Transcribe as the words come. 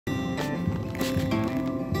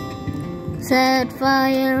Set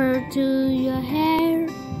fire to your hair.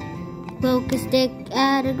 Poke a stick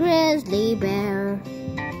at a grizzly bear.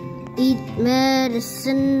 Eat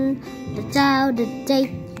medicine that's out of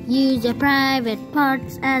date. Use your private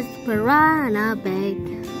parts as piranha bait.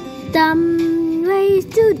 Dumb ways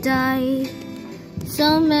to die.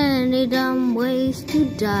 So many dumb ways to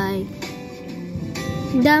die.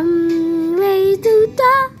 Dumb ways to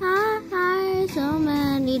die. So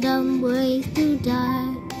many dumb ways to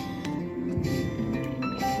die.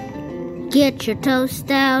 Get your toast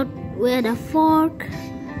out with a fork.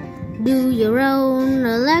 Do your own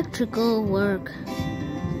electrical work.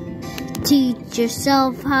 Teach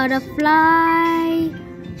yourself how to fly.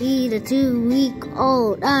 Eat a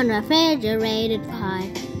 2-week-old unrefrigerated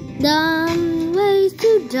pie. Dumb ways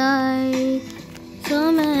to die.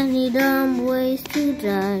 So many dumb ways to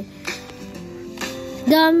die.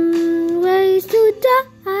 Dumb ways to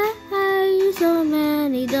die. So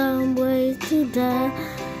many dumb ways to die.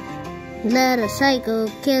 Let a psycho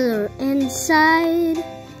killer inside.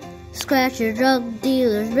 Scratch your drug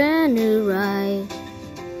dealer's brand new ride.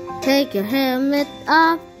 Take your helmet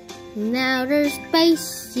off in outer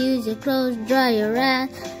space. Use your clothes, dry your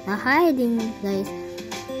ass, a hiding place.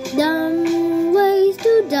 Dumb ways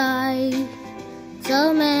to die.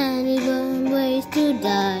 So many dumb ways to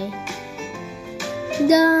die.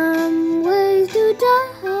 Dumb ways to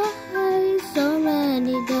die. So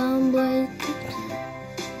many dumb ways to die.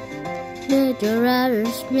 Would you rather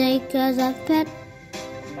snake as a pet?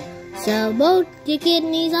 Sell both your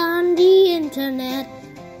kidneys on the internet.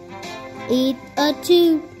 Eat a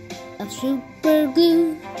tube of super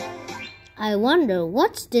glue. I wonder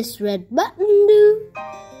what's this red button do?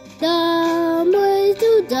 Dumb ways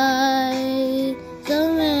to die.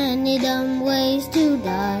 So many dumb ways to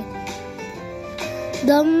die.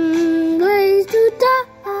 Dumb ways to die.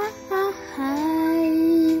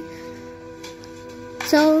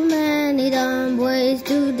 So many dumb ways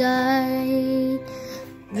to die.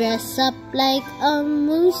 Dress up like a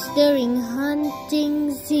moose during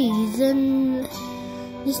hunting season.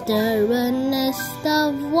 Disturb a nest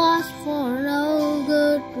of wasps for no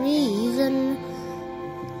good reason.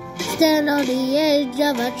 Stand on the edge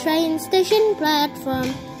of a train station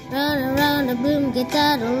platform. Run around the boom, get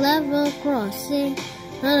at a level crossing.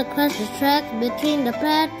 Run across the track between the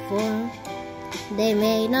platform. They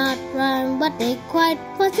may not rhyme, but they quite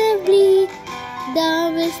possibly.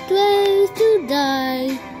 Dumbest ways to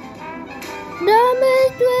die.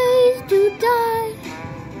 Dumbest ways to die.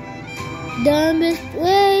 Dumbest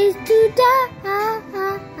ways to die.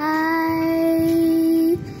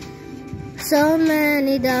 So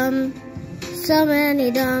many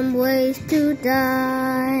dumb ways to die.